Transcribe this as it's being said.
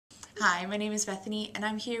Hi, my name is Bethany, and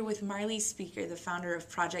I'm here with Marli Spieker, the founder of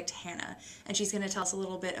Project Hannah, and she's going to tell us a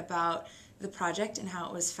little bit about the project and how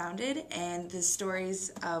it was founded and the stories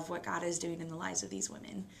of what God is doing in the lives of these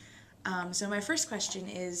women. So my first question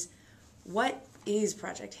is, what is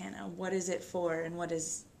Project Hannah? What is it for, and what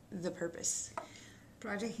is the purpose?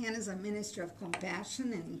 Project Hannah is a ministry of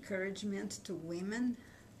compassion and encouragement to women,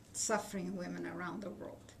 suffering women around the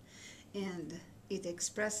world. And it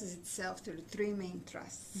expresses itself through three main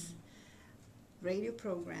thrusts. Radio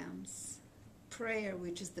programs, prayer,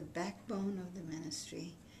 which is the backbone of the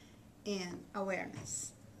ministry, and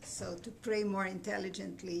awareness. So to pray more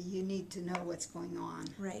intelligently, you need to know what's going on.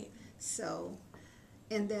 Right. So,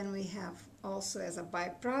 and then we have also as a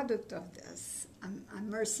byproduct of this, a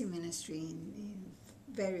mercy ministry in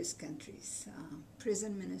various countries,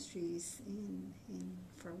 prison ministries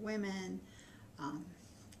for women,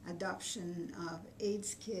 adoption of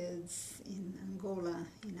AIDS kids in Angola,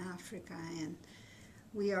 in Africa, and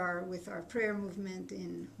we are with our prayer movement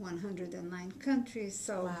in 109 countries.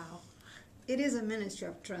 So wow. It is a ministry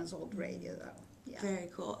of Transworld Radio, though. Yeah. Very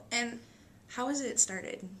cool. And how was it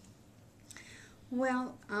started?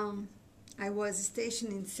 Well, I was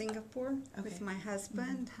stationed in Singapore with my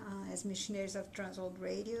husband as missionaries of Transworld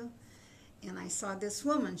Radio. And I saw this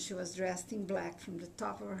woman. She was dressed in black from the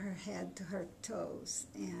top of her head to her toes.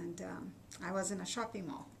 And I was in a shopping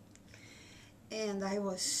mall. And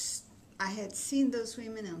I had seen those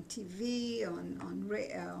women on TV,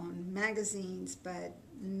 on magazines, but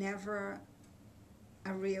never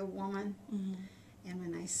a real woman. And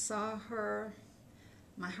when I saw her,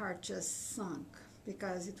 my heart just sunk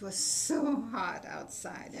because it was so hot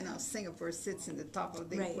outside. You know, Singapore sits in the top of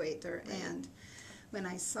the equator. Right. And when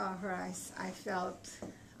I saw her, I felt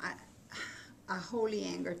a holy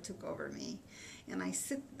anger took over me. And I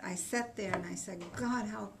sat there and I said, God,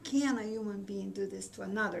 how can a human being do this to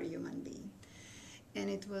another human being? And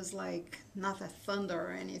it was like not a thunder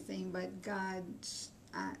or anything, but God,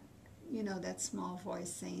 you know, that small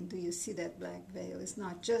voice saying, do you see that black veil? It's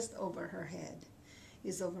not just over her head.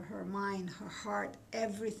 It's over her mind, her heart.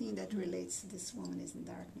 Everything that relates to this woman is in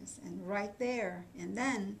darkness. And right there, and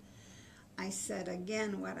then I said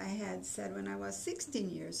again what I had said when I was 16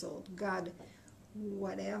 years old. God,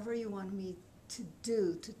 whatever you want me to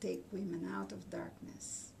do to take women out of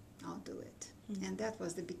darkness, I'll do it. And that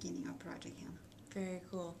was the beginning of Project Hannah. Very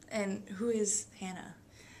cool. And who is Hannah?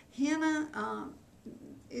 Hannah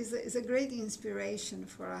is a great inspiration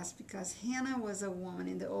for us because Hannah was a woman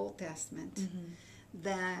in the Old Testament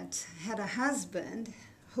that had a husband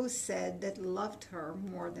who said that loved her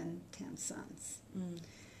more than 10 sons.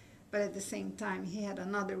 But at the same time, he had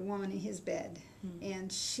another woman in his bed. And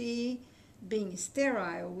she, being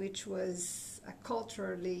sterile, which was a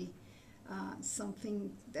culturally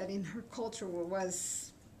something that in her culture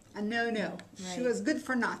was a no-no. Right. She was good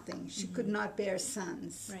for nothing. She could not bear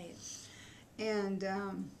sons. Right. And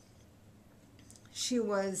she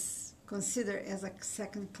was considered as a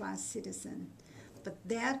second-class citizen. But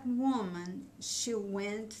that woman, she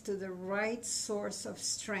went to the right source of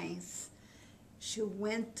strength. She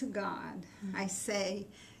went to God. I say,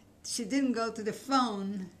 she didn't go to the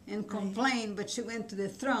phone and complain, but she went to the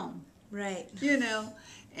throne. Right. You know,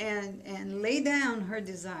 and lay down her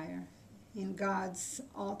desire in God's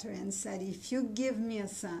altar and said, if you give me a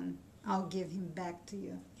son, I'll give him back to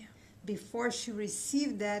you. Yeah. Before she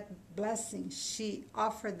received that blessing, she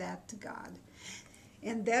offered that to God.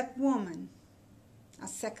 And that woman, a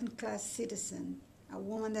second-class citizen, a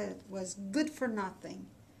woman that was good for nothing,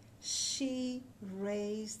 she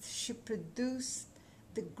produced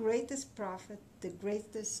the greatest prophet, the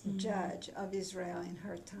greatest judge of Israel in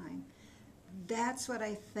her time. That's what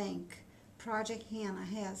I think Project Hannah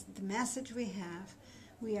has. The message we have,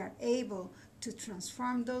 we are able to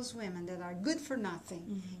transform those women that are good for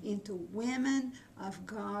nothing into women of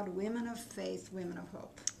God, women of faith, women of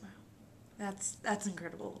hope. Wow. That's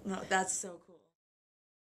incredible. No, that's so cool.